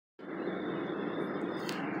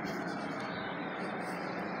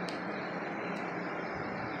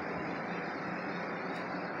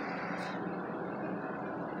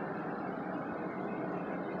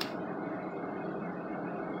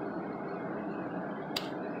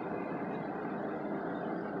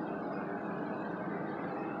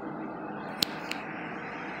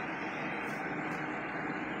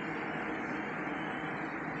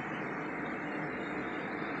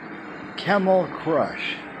Camel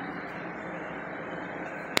Crush.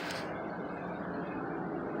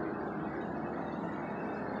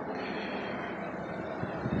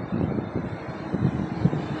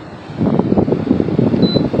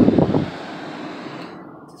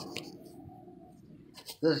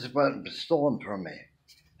 This is what was stolen from me.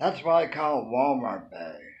 That's what I call a Walmart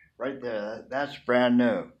bag. Right there. That's brand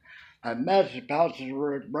new. My message pouch is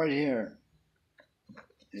right here.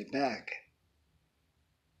 The back.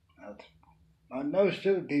 My no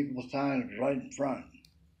stupid people sign is right in front.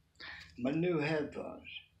 My new headphones.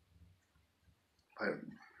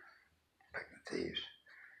 Fucking thieves.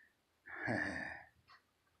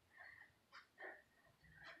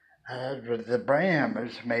 The brand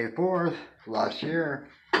was May 4th last year.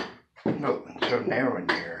 No, so narrow in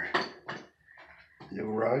here. New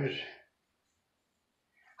rose.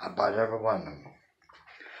 I bought every one of them.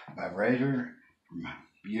 My razor from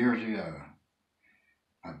years ago.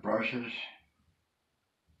 My brushes.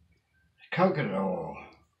 Coconut oil.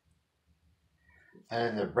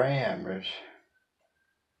 And the brand was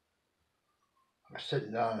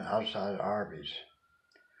sitting down outside of Arby's.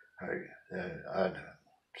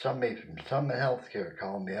 Somebody from Summit Healthcare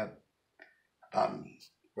called me up about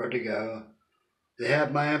where to go. They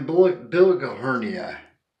had my umbilical hernia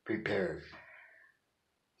prepared.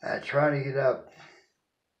 I tried to get up.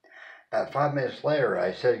 About 5 minutes later,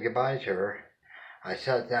 I said goodbye to her. I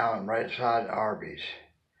sat down right beside Arby's.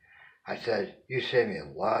 I said, "You saved me a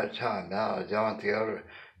lot of time. Now I don't have to go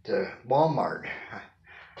to Walmart."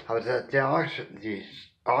 I was at the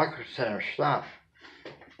Aqua Center stop.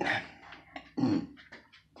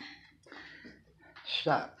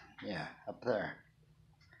 Stop. Yeah, up there.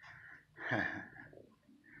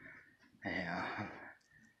 Yeah.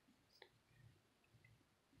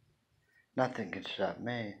 Nothing can stop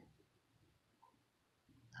me.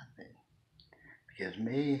 Nothing. Because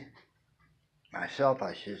me, myself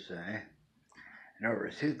I should say, and over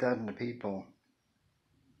 2,000 people,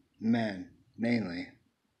 men mainly,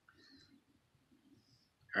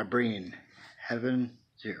 are bringing heaven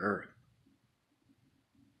to earth.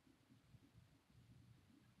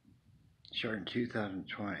 Starting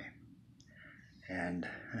 2020. And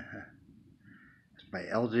it's my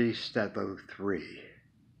LG Stevo 3.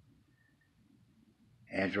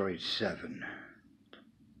 Android 7.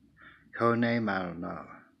 Codename, I don't know.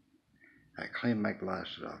 I cleaned my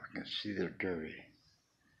glasses off. I can see they're dirty.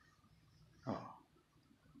 Oh.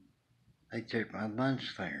 They took my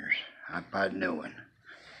lens cleaners. I bought a new one.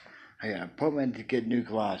 I got an appointment to get new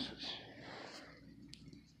glasses.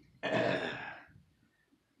 Let's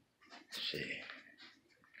see.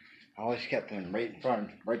 I always kept them right in front,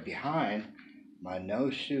 right behind my no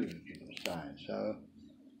suit sign. So,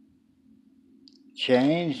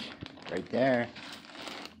 changed right there.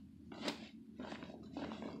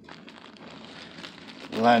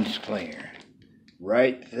 Lens cleaner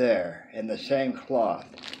right there in the same cloth.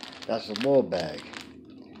 That's a little bag.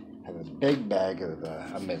 I have a big bag of,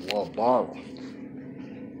 a little bottle.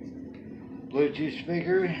 Bluetooth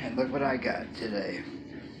speaker, and look what I got today.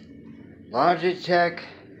 Logitech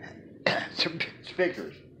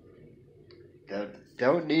speakers that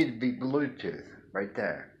don't need to be Bluetooth. Right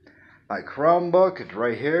there. My Chromebook is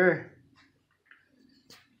right here.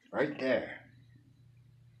 Right there.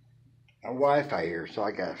 No Wi-Fi here, so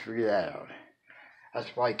I gotta figure that out.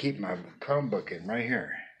 That's why I keep my Chromebook in right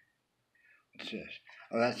here. What's this?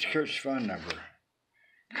 Oh, that's Kurt's phone number.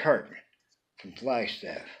 Kurt from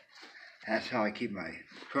Flagstaff. That's how I keep my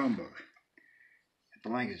Chromebook. The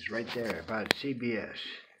blanket's right there about CBS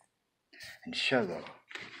and Shogo.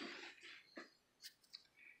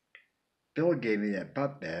 Bill gave me that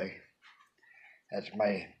butt bag. That's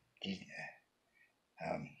my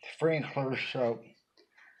free and clear soap.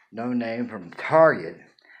 No name from Target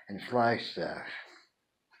in Flagstaff.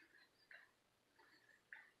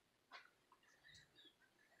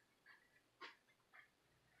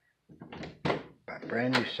 Bought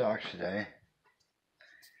brand new socks today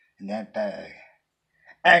in that bag.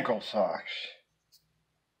 Ankle socks.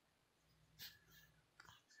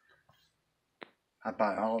 I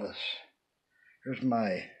bought all this. Here's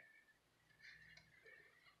my,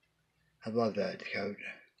 I love that coat.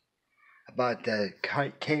 I bought that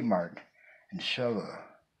Kmart in Shogo.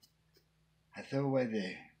 I threw away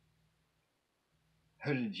the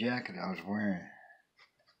hooded jacket I was wearing.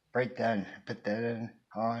 Break that and put that in,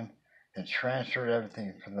 on, and transferred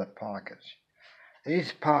everything from the pockets.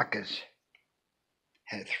 These pockets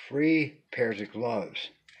had 3 pairs of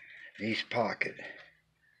gloves in each pocket.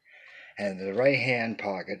 And the right hand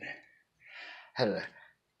pocket had a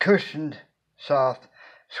cushioned, soft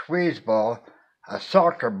squeeze ball, a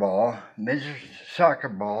soccer ball, miniature soccer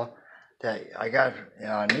ball, that I got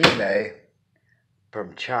on eBay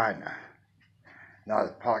from China. Now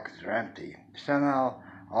the pockets are empty. Somehow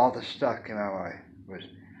all the stuff came out. Was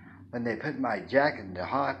when they put my jacket in the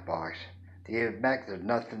hot box, they gave it back. There's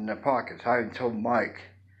nothing in the pockets. I even told Mike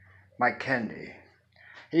Kennedy.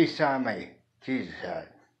 He saw my Jesus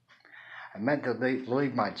hat. I meant to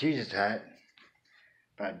leave my Jesus hat,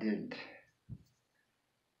 but I didn't.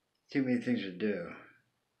 Too many things to do.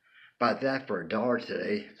 Bought that for $1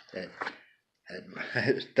 today at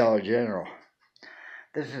Dollar General.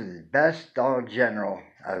 This is the best Dollar General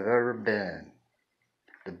I've ever been in.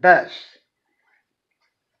 The best.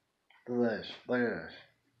 Look at this. Look at this.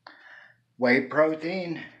 Whey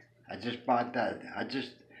protein. I just bought that. I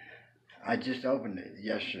just opened it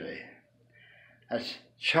yesterday. That's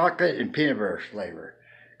chocolate and peanut butter flavor.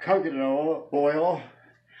 Coconut oil,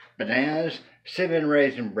 bananas, cinnamon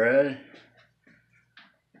raisin bread,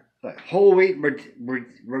 whole wheat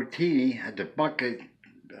rotini at the bucket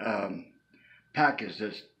package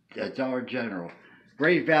that's Dollar General.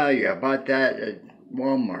 Great value. I bought that at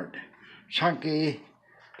Walmart. Chunky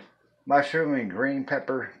mushroom and green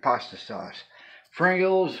pepper pasta sauce.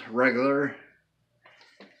 Pringles, regular.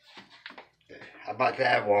 I bought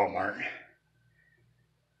that at Walmart.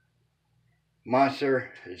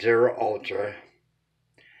 Monster Zero Ultra.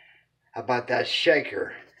 I bought that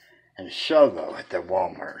shaker and soda at the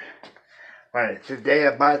Walmart. Right, today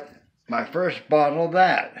I bought my first bottle of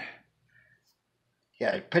that.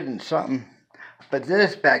 Yeah, I put in something. Put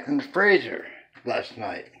this back in the freezer last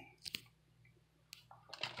night.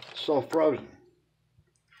 So frozen.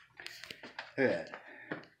 Look at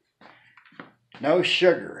that. No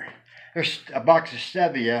sugar. There's a box of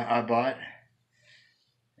stevia I bought.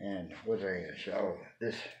 And what was I going to show?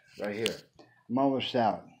 This right here. I'm almost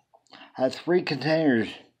out. I have 3 containers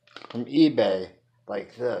from eBay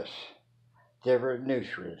like this. Different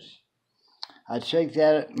nutrients. I'd shake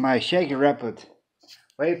my shaker up with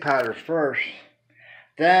whey powder first.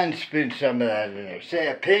 Then spoon some of that in there. Say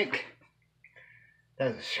a pink.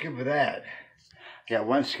 That's a scoop of that. Got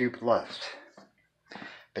 1 scoop left.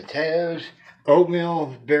 Potatoes,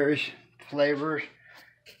 oatmeal, various flavors.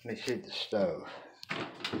 Let me see the stove.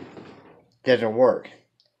 Doesn't work.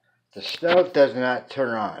 The stove does not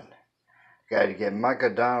turn on. Got to get Mike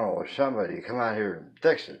O'Donnell or somebody to come out here and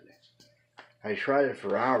fix it. I tried it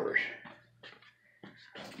for hours. I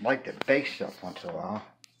like to bake stuff once in a while.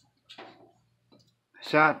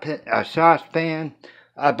 Saucepan.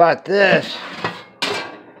 I bought this.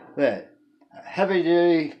 Look, a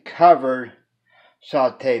heavy-duty covered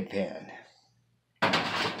saute pan.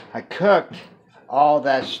 I cooked all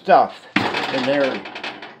that stuff in there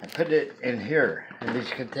and put it in here in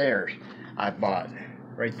these containers I bought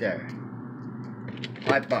right there.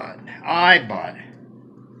 I bought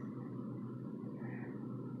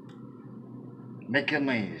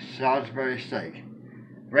McKinley's Salisbury steak.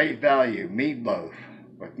 Great value meatloaf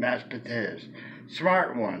with mashed potatoes.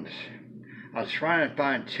 Smart ones. I was trying to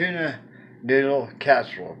find tuna noodle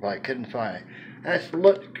casserole, but I couldn't find it. That's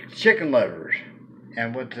chicken livers.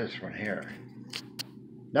 And what's this one here?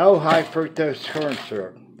 No high fructose corn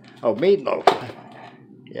syrup. Oh, meatloaf.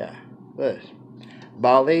 Yeah, this.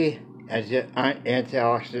 Bali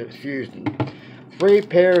antioxidant fusion. 3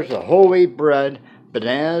 pairs of whole wheat bread,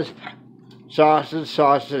 bananas,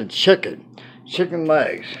 sausage, and chicken. Chicken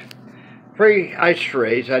legs. 3 ice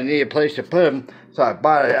trays. I need a place to put them, so I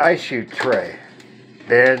bought an ice cube tray.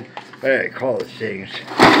 Then, what do I call these things?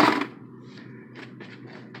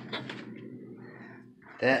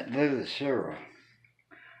 That, look at the cereal.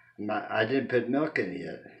 I didn't put milk in it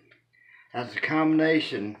yet. That's a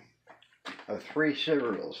combination of 3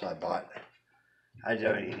 cereals I bought. I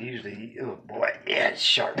don't usually eat. Oh boy, yeah, it's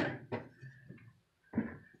sharp.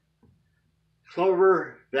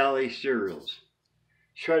 Clover Valley cereals.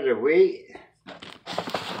 Shredded wheat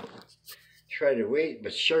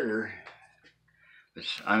with sugar,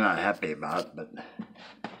 which I'm not happy about, but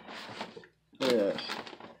look at this.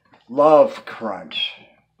 Love Crunch.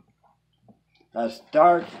 That's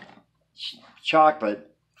dark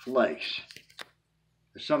chocolate flakes.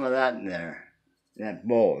 There's some of that in there. In that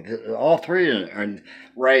bowl. All 3 are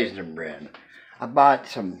raisin bread. I bought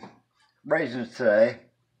some raisins today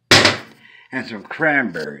and some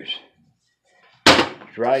cranberries.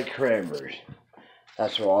 Dried cranberries.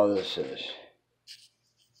 That's what all this is.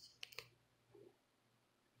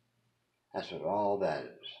 That's what all that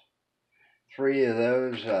is. 3 of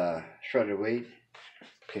those shredded wheat.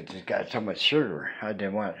 Because it's got so much sugar. I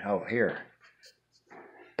didn't want it. Oh, here.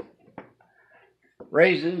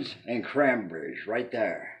 Raisins and cranberries right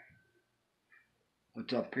there.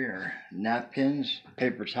 What's up here? Napkins,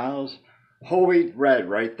 paper towels, whole wheat bread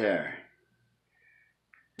right there.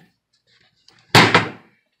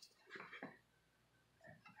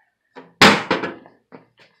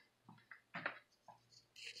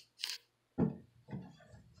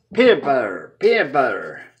 peanut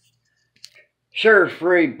butter,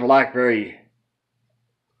 sugar-free blackberry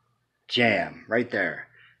jam, right there.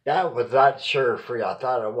 That was not sugar-free. I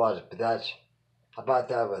thought it was, but I bought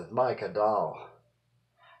that with Mike a doll.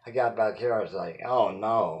 I got back here, I was like, oh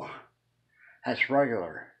no, that's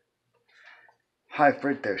regular. High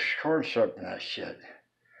fructose corn syrup and that shit.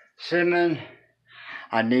 Cinnamon,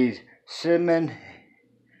 I need cinnamon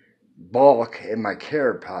bulk in my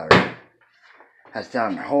carrot powder. That's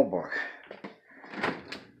down in the whole book.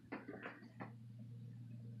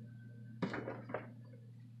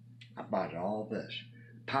 I bought all this.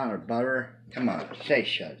 Pound of butter. Come on, say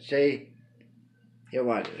shut. See? You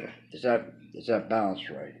want it. Is that balanced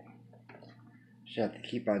right? So you have to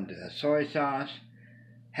keep on the soy sauce,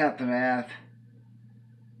 half and half,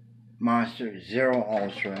 Monster, Zero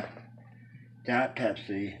Ultra, Diet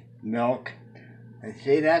Pepsi, milk. And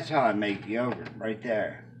see, that's how I make yogurt, right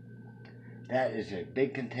there. That is a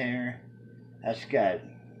big container. That's got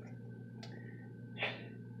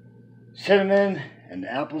cinnamon and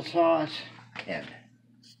applesauce and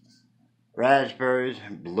raspberries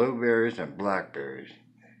and blueberries and blackberries.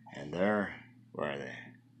 And where are they?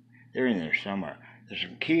 They're in there somewhere. There's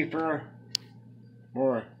some kefir,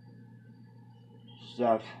 more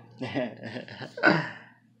stuff. I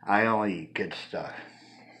only eat good stuff.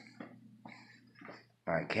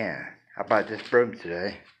 I can. I bought this broom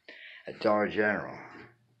today at Dollar General.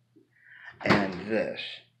 And this,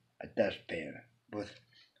 a dustpan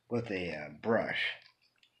with a brush.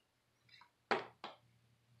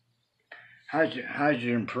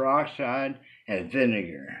 Hydrogen peroxide and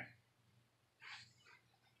vinegar.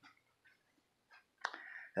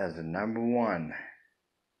 That's the #1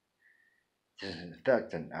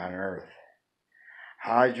 disinfectant on earth.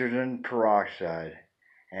 Hydrogen peroxide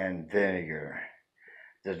and vinegar.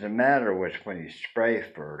 Doesn't matter which one you spray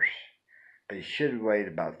first, but you should wait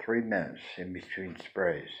about 3 minutes in between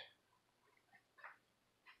sprays.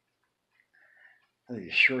 Look at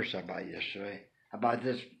the shorts I bought yesterday. I bought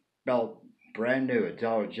this belt brand new at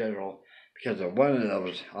Dollar General because of one of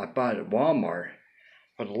those I bought at Walmart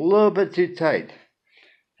was a little bit too tight.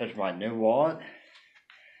 That's my new wallet,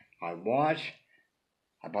 my watch.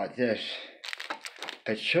 I bought this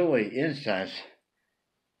patchouli incense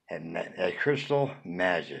at Crystal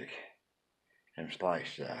Magic and like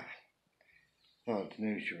stuff. All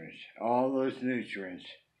those nutrients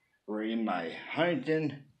were in my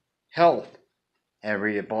Huntington Health and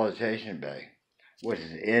Rehabilitation bag, which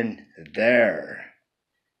is in there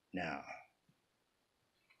now.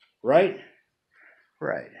 Right?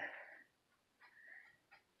 Right.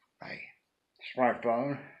 My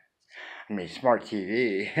smartphone, smart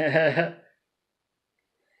TV.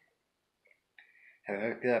 I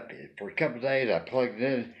hooked it up for a couple of days. I plugged it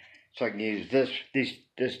in so I can use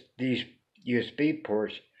these USB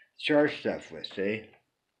ports to charge stuff with. See,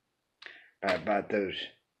 I bought those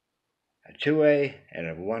a 2-way and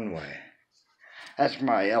a 1-way. That's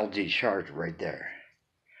my LG charger right there.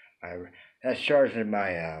 That's charging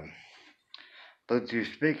my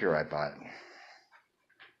Bluetooth speaker I bought.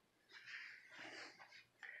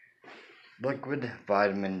 Liquid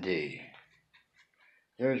vitamin D.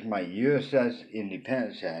 There's my USS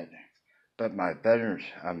Independence hat, but my veteran's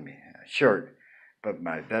shirt, but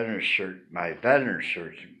my veteran's shirt's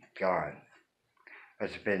gone.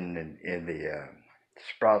 It's been in the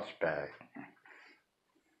Sprouts bag.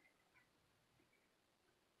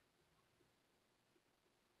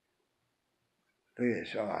 Look at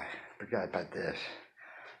this. Oh, I forgot about this.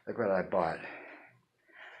 Look what I bought.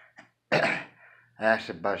 I asked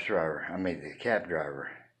the cab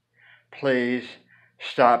driver, please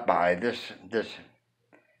stop by this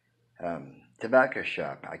tobacco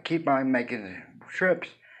shop. I keep on making trips.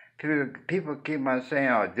 People keep on saying,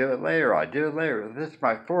 I'll do it later. This is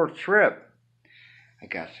my 4th trip. I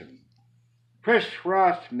got some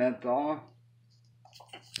crisscross menthol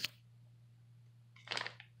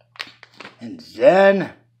and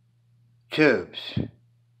Zen tubes.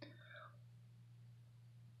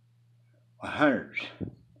 100s.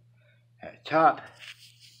 At top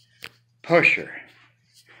pusher.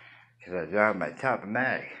 Because I drive my top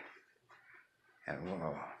mag. And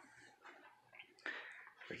whoa.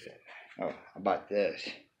 What's that? Oh, I bought this.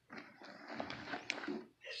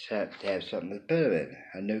 It's had to have something to put it in.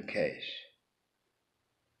 A new case.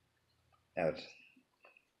 Now it's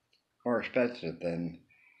more expensive than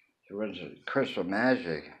the ones at Crystal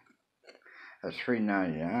Magic. That's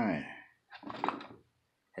 $3.99.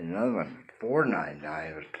 And another one, $4.99.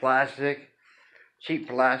 It was plastic, cheap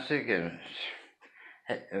plastic, and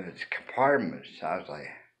it was compartments. I was like,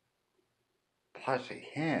 plastic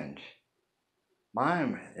hinge.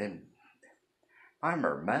 Mine, and Mine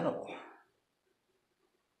are metal.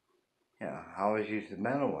 Yeah, I always use the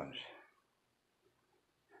metal ones.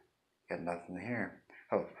 Got nothing here.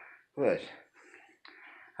 Oh, look.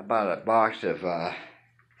 I bought a box of a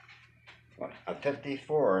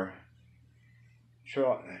 54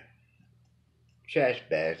 trash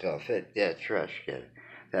bags. That'll fit that trash can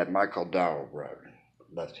that Michael Donald wrote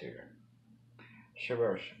left here.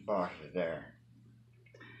 Sure, box is there.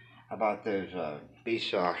 I bought those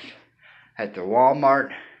beach socks at the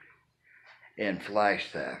Walmart in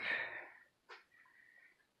Flagstaff.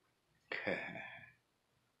 Okay.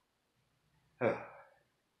 Oh.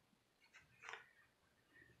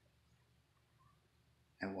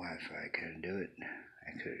 No Wi-Fi, I couldn't do it.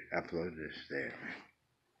 I could upload this there.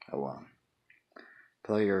 Oh well.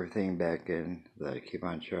 Plug everything back in. Let it keep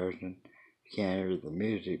on charging. You can't hear the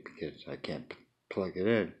music because I can't plug it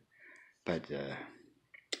in. But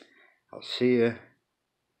I'll see you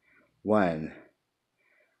when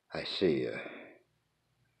I see you.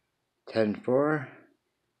 10-4.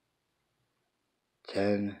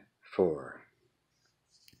 10-4.